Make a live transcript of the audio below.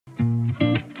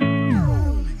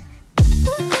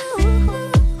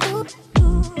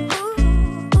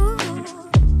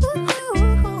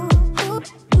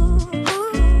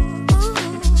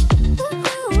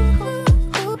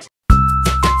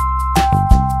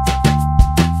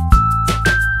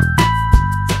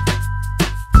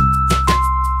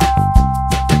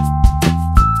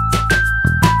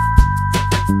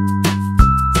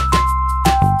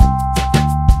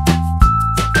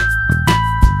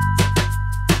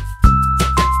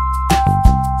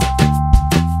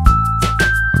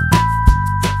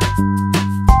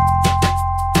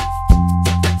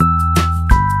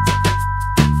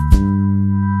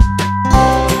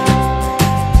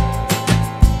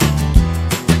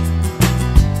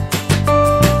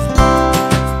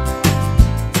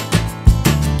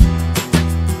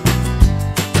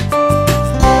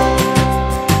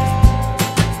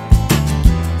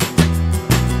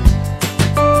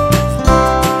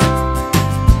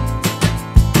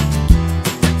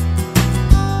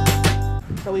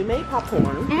homemade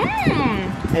popcorn.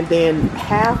 And then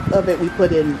half of it we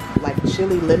put in like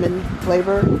chili lemon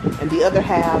flavor, and the other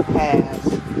half has,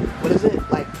 what is it?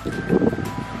 Like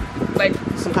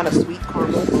some kind of sweet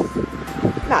caramel.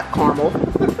 Not caramel.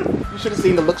 You should have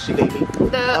seen the look she gave me.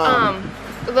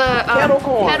 The kettle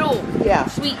corn. Kettle. Yeah.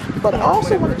 Sweet. But I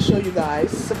also wanted to show you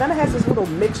guys, Savannah has this little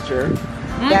mixture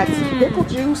that's pickle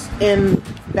juice and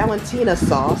Valentina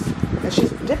sauce, and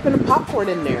she's dipping the popcorn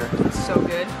in there. It's so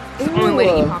good. It's the only way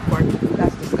to eat popcorn.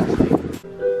 That's disgusting.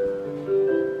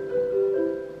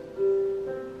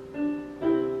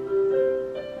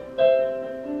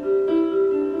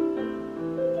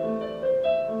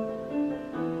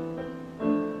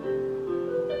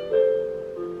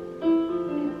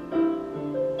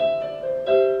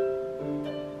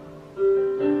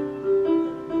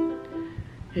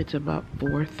 It's about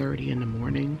 4:30 in the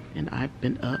morning, and I've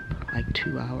been up like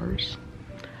 2 hours.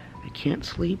 I can't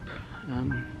sleep.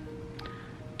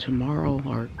 Tomorrow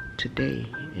or today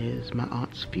is my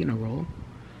aunt's funeral,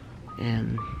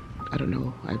 and I don't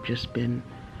know, I've just been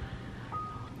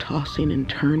tossing and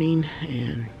turning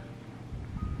and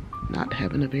not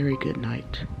having a very good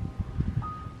night.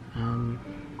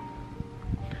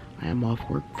 I am off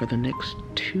work for the next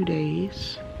 2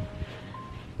 days,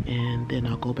 and then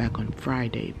I'll go back on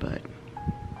Friday. But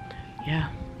yeah,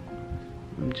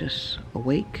 I'm just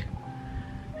awake.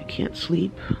 I can't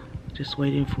sleep, just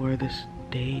waiting for this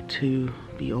day to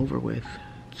be over with.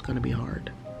 It's gonna be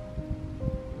hard.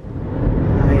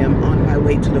 I am on my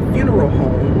way to the funeral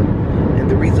home, and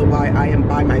the reason why I am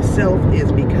by myself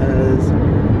is because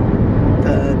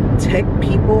the tech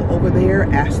people over there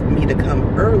asked me to come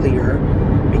earlier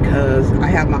because I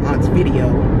have my aunt's video.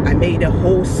 I made a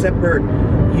whole separate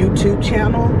YouTube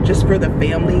channel just for the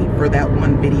family, for that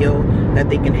one video, that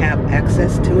they can have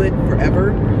access to it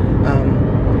forever.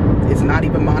 It's not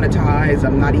even monetized.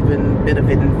 I'm not even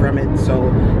benefiting from it. So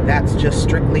that's just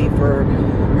strictly for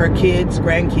her kids,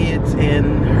 grandkids,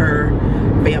 and her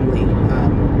family.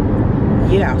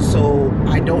 Yeah, so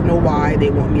I don't know why they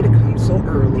want me to come so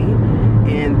early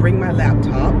and bring my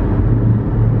laptop.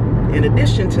 In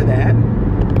addition to that,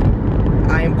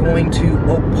 I am going to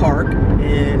Oak Park,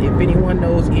 and if anyone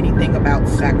knows anything about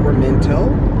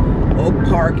Sacramento, Oak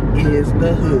Park is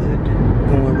the hood,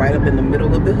 going right up in the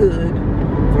middle of the hood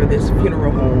for this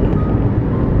funeral home.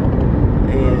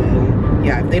 And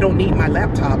yeah, if they don't need my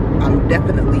laptop, I'm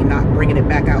definitely not bringing it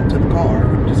back out to the car.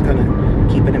 I'm just gonna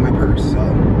keep it in my purse. So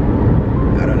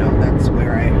I don't know, that's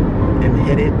where I am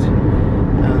headed.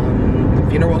 The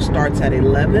funeral starts at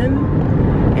 11,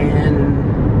 and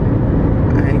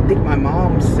I think my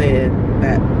mom said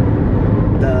that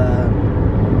the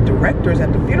directors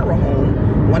at the funeral home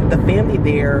wanted the family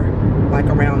there like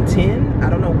around 10. I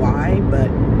don't know why, but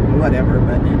whatever.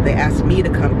 But they asked me to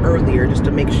come earlier just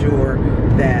to make sure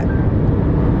that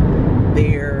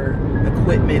their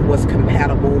equipment was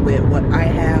compatible with what I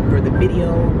have for the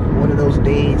video. One of those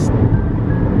days,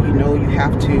 you know, you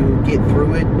have to get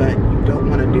through it, but you don't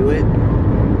want to do it.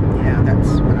 Yeah,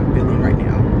 that's what I'm feeling right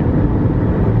now.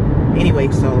 Anyway,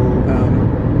 so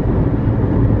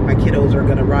my kiddos are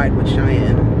gonna ride with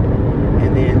Cheyenne,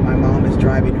 and then my mom is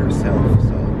driving herself.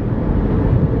 So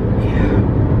yeah,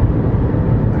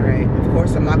 all right. Of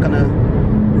course, I'm not gonna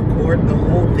record the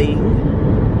whole thing,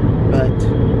 but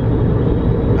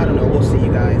I don't know. We'll see,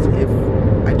 you guys. If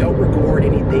I don't record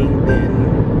anything, then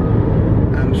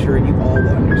I'm sure you all will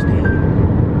understand.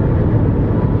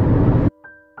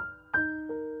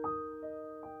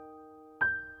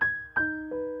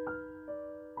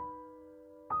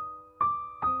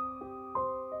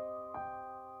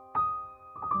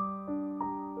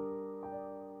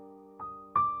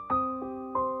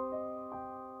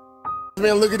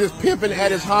 Man, look at this pimping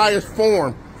at its highest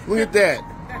form. Look at that.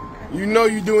 You know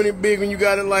you're doing it big when you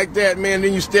got it like that, man.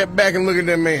 Then you step back and look at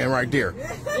that man right there.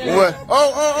 What? Wait,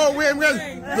 oh,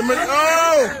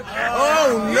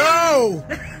 no.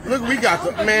 Look, we got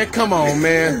the, man, come on,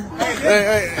 man.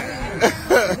 Hey.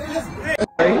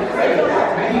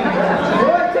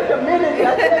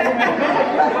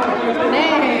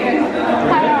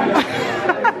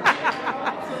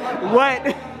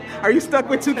 What? Are you stuck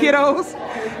with 2 kiddos?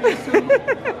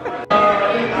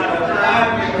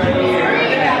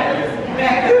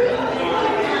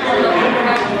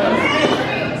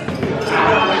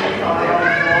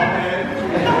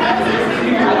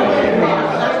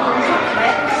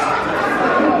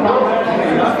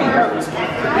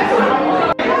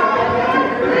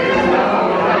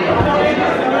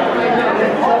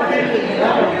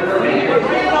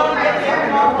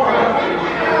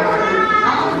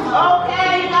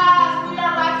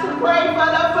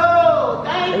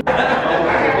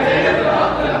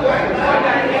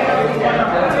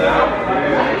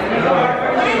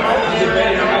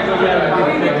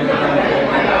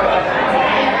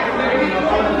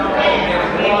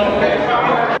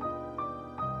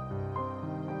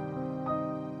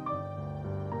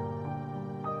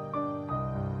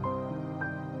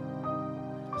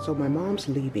 So my mom's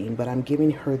leaving, but I'm giving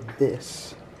her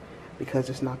this because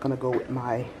it's not gonna go with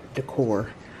my decor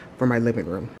for my living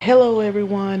room. Hello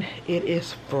everyone, it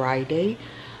is Friday,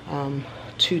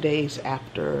 2 days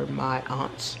after my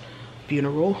aunt's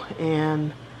funeral,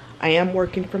 and I am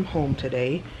working from home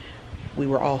today. We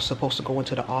were all supposed to go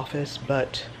into the office,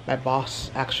 but my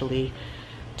boss actually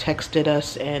texted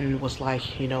us and was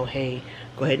like, you know, hey,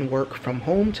 go ahead and work from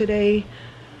home today.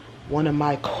 One of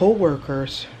my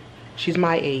co-workers, she's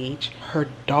my age, her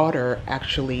daughter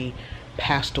actually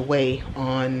passed away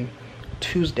on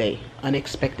Tuesday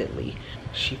unexpectedly.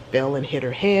 She fell and hit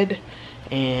her head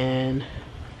and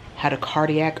had a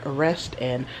cardiac arrest,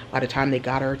 and by the time they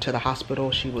got her to the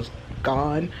hospital she was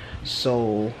gone.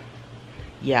 So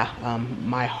yeah,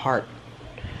 my heart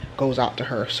goes out to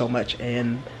her so much,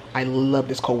 and I love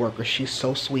this coworker. She's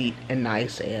so sweet and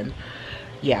nice. And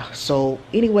yeah, so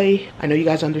anyway, I know you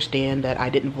guys understand that I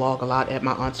didn't vlog a lot at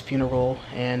my aunt's funeral,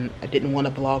 and I didn't want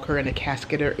to vlog her in a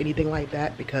casket or anything like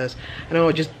that because I know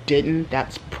I just didn't.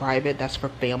 That's private, that's for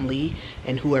family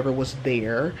and whoever was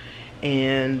there.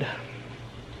 And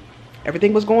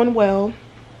everything was going well,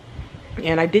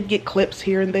 and I did get clips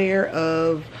here and there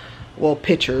of, well,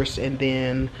 pictures, and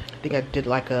then I think I did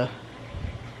like a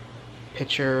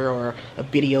picture or a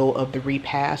video of the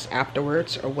repast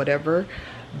afterwards or whatever.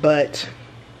 But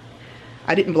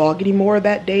I didn't vlog anymore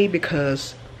that day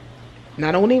because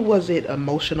not only was it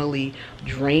emotionally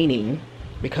draining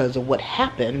because of what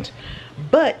happened,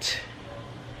 but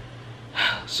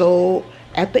so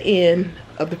at the end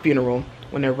of the funeral,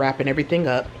 when they're wrapping everything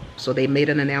up, so they made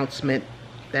an announcement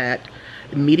that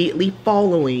immediately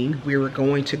following we were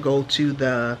going to go to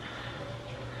the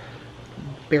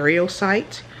burial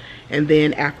site, and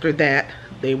then after that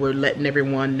they were letting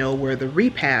everyone know where the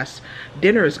repast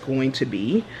dinner is going to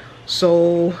be.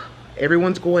 So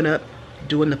everyone's going up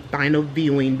doing the final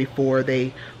viewing before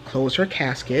they close her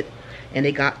casket, and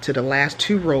they got to the last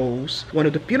 2 rows. One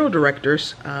of the funeral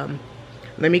directors,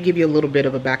 let me give you a little bit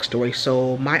of a backstory.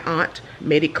 So my aunt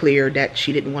made it clear that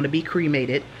she didn't want to be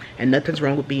cremated, and nothing's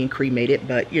wrong with being cremated,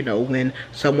 but you know, when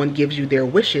someone gives you their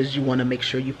wishes, you want to make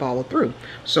sure you follow through.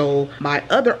 So my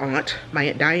other aunt, my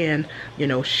Aunt Diane, you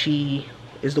know, she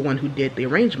is the one who did the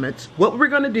arrangements. What we're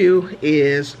gonna do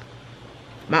is,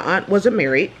 my aunt wasn't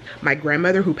married. My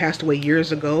grandmother, who passed away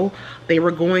years ago, they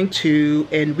were going to,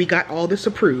 and we got all this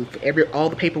approved, all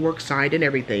the paperwork signed and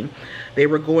everything. They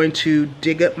were going to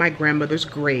dig up my grandmother's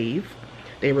grave.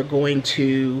 They were going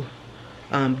to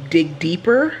dig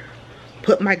deeper,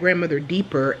 put my grandmother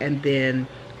deeper, and then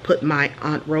put my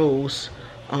Aunt Rose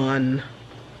on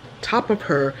top of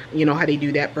her. You know how they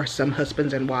do that for some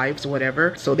husbands and wives or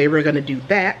whatever. So they were gonna do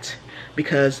that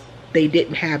because they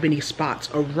didn't have any spots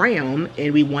around,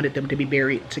 and we wanted them to be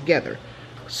buried together.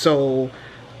 So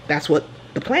that's what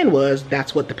the plan was.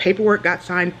 That's what the paperwork got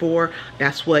signed for.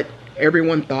 That's what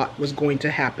everyone thought was going to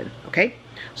happen, okay?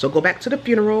 So go back to the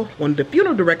funeral. One of the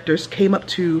funeral directors came up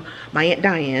to my Aunt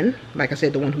Diane, like I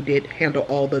said, the one who did handle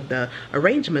all the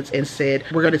arrangements, and said,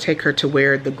 we're gonna take her to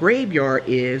where the graveyard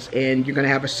is, and you're gonna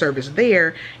have a service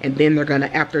there, and then they're gonna,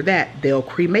 after that, they'll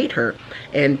cremate her.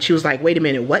 And she was like, wait a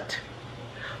minute, what?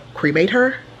 Cremate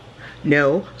her?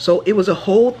 No. So it was a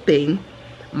whole thing.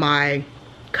 My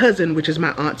cousin, which is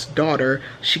my aunt's daughter,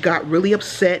 she got really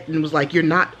upset and was like, you're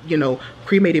not, you know,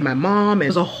 cremating my mom. And it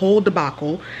was a whole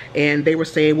debacle, and they were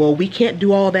saying, well, we can't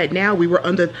do all that now. We were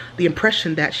under the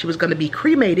impression that she was going to be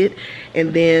cremated.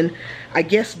 And then I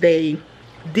guess they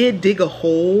did dig a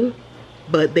hole,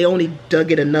 but they only dug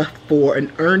it enough for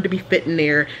an urn to be fit in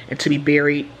there and to be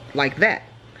buried like that.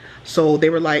 So they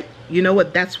were like, you know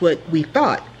what, that's what we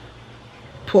thought.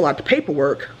 Pull out the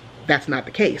paperwork, that's not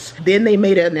the case. Then they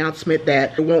made an announcement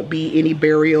that there won't be any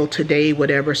burial today,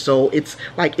 whatever. So it's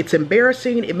like, it's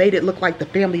embarrassing. It made it look like the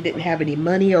family didn't have any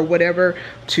money or whatever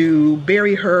to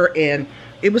bury her, and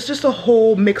it was just a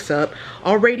whole mix-up.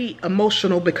 Already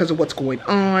emotional because of what's going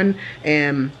on,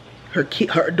 and her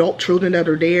adult children that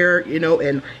are there, you know,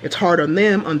 and it's hard on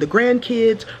them, on the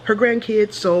grandkids, her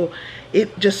grandkids. So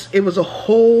it was a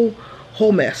whole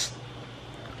mess.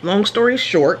 Long story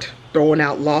short, throwing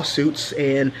out lawsuits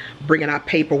and bringing out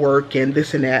paperwork and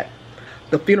this and that.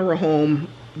 The funeral home,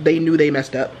 they knew they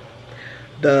messed up.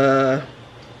 The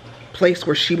place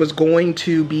where she was going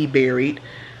to be buried,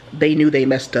 they knew they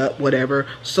messed up, whatever.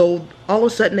 So all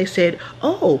of a sudden they said,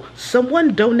 oh,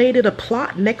 someone donated a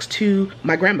plot next to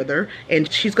my grandmother and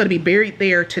she's gonna be buried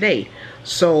there today.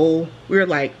 So we were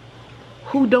like,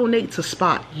 who donates a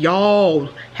spot? Y'all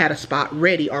had a spot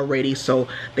ready already. So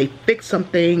they fixed some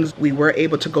things. We were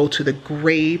able to go to the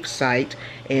grave site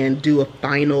and do a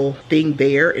final thing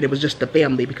there, and it was just the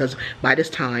family, because by this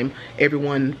time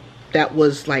everyone that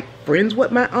was like friends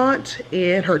with my aunt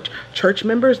and her church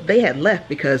members, they had left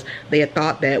because they had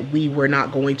thought that we were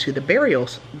not going to the burial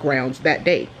grounds that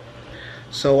day.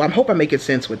 So I hope I'm making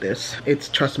sense with this.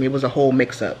 Trust me, it was a whole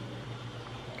mix-up.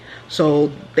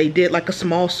 So they did like a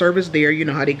small service there. You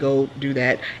know how they go do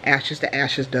that, ashes to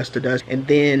ashes, dust to dust. And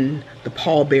then the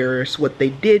pallbearers, what they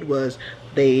did was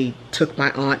they took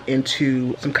my aunt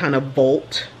into some kind of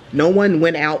vault. No one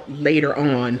went out later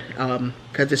on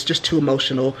because it's just too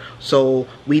emotional. So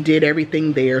we did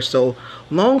everything there. So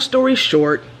long story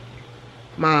short,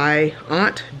 my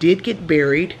aunt did get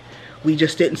buried. We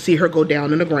just didn't see her go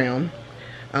down in the ground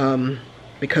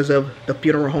because of the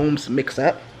funeral home's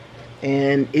mix-up.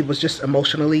 And it was just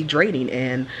emotionally draining.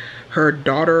 And her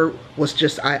daughter was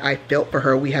just, I felt for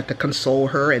her. We had to console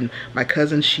her. And my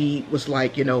cousin, she was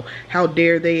like, you know, how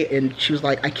dare they? And she was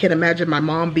like, I can't imagine my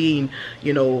mom being,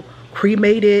 you know,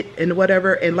 cremated and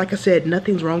whatever. And like I said,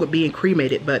 nothing's wrong with being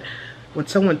cremated. But when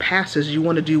someone passes, you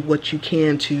want to do what you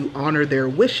can to honor their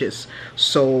wishes.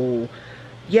 So,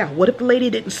 yeah, what if the lady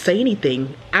didn't say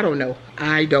anything? I don't know.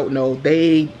 I don't know.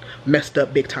 They messed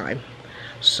up big time.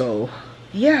 So,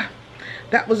 yeah.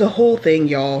 That was a whole thing,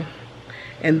 y'all.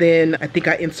 And then I think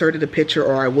I inserted a picture,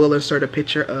 or I will insert a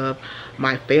picture of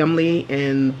my family,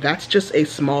 and that's just a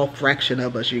small fraction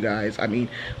of us, you guys. I mean,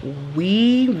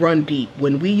 we run deep.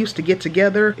 When we used to get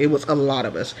together, it was a lot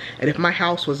of us. And if my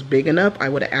house was big enough, I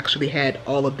would have actually had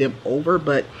all of them over.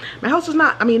 But my house is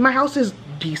not, I mean, my house is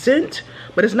decent,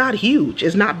 but it's not huge.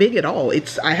 It's not big at all.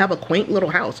 I have a quaint little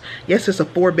house. Yes, it's a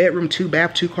 4-bedroom,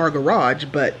 2-bath, 2-car garage,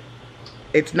 but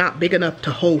it's not big enough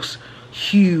to host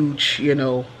huge, you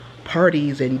know,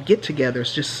 parties and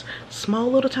get-togethers. Just small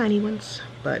little tiny ones.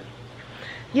 But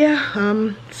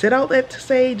yeah, said all that to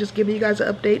say, just giving you guys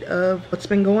an update of what's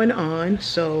been going on.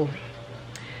 So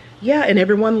yeah, and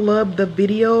everyone loved the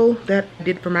video that I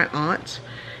did for my aunt.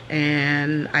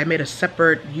 And I made a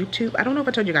separate YouTube, I don't know if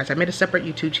I told you guys, I made a separate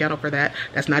YouTube channel for that.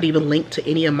 That's not even linked to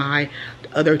any of my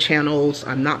other channels.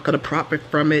 I'm not gonna profit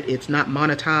from it. It's not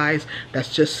monetized.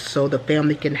 That's just so the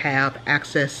family can have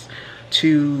access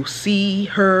to see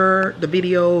the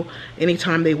video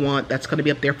anytime they want. That's going to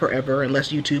be up there forever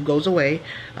unless YouTube goes away.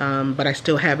 But I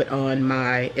still have it on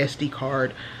my SD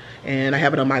card, and I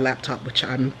have it on my laptop, which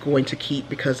I'm going to keep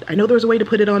because I know there's a way to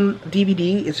put it on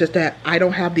DVD. It's just that I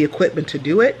don't have the equipment to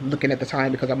do it. I'm looking at the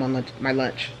time because I'm on my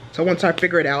lunch. So once I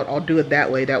figure it out, I'll do it that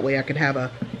way. That way I can have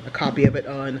a copy of it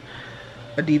on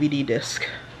a DVD disc.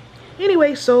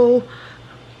 Anyway, so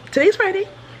today's Friday,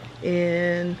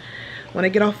 and when I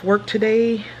get off work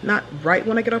today, not right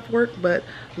when I get off work, but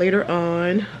later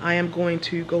on, I am going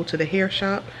to go to the hair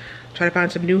shop, try to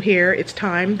find some new hair. It's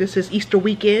time. This is Easter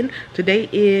weekend. Today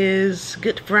is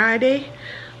Good Friday,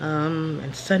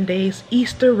 and Sunday's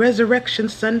Easter Resurrection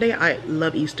Sunday. I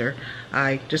love Easter.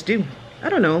 I just do. I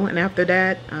don't know. And after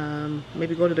that,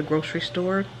 maybe go to the grocery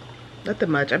store.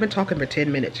 Nothing much. I've been talking for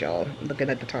 10 minutes, y'all, looking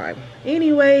at the time.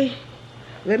 Anyway,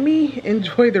 let me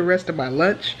enjoy the rest of my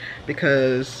lunch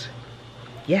because,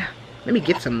 yeah, let me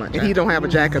get some lunch. And he don't have a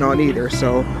jacket on either,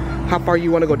 so how far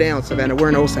you want to go down, Savannah? We're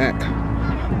in Osak.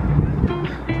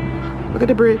 Look at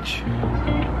the bridge.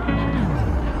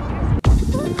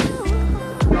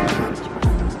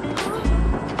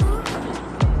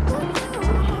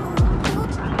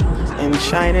 And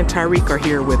Shine and Tyreek are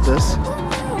here with us.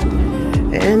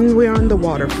 And we're on the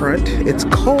waterfront. It's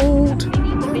cold.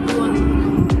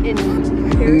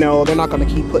 No, they're not going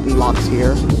to keep putting locks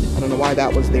here. I don't know why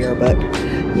that was there, but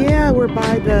yeah, we're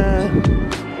by the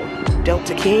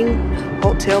Delta King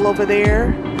Hotel over there.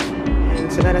 And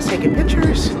Savannah's taking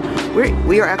pictures.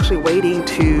 We are actually waiting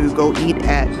to go eat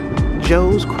at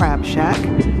Joe's Crab Shack.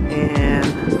 And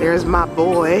there's my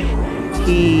boy.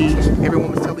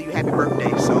 Everyone was telling you happy birthday,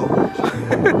 so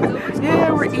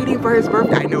yeah, we're eating for his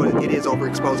birthday. I know it is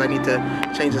overexposed. I need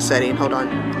to change the setting. Hold on.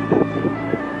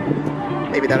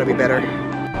 Maybe that'll be better.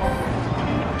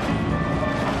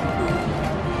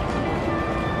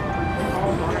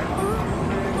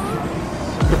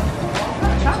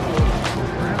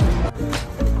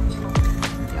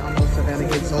 Y'all know Savannah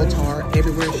gets Zoltar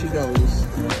everywhere she goes.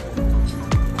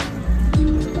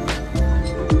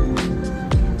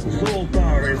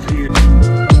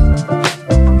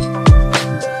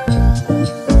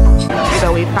 So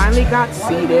we finally got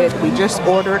seated. We just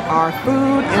ordered our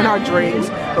food and our drinks,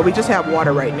 but we just have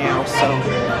water right now. So,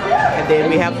 and then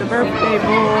we have the birthday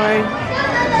boy.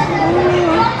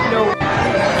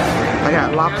 I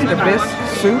got lobster bisque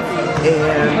soup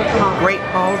and great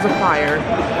balls of fire.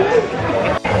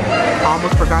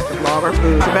 Almost forgot to vlog our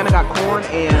food. Savannah got corn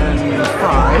and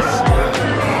fries,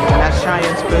 and that's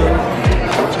Cheyenne's food.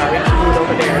 Tyreek's food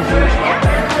over there.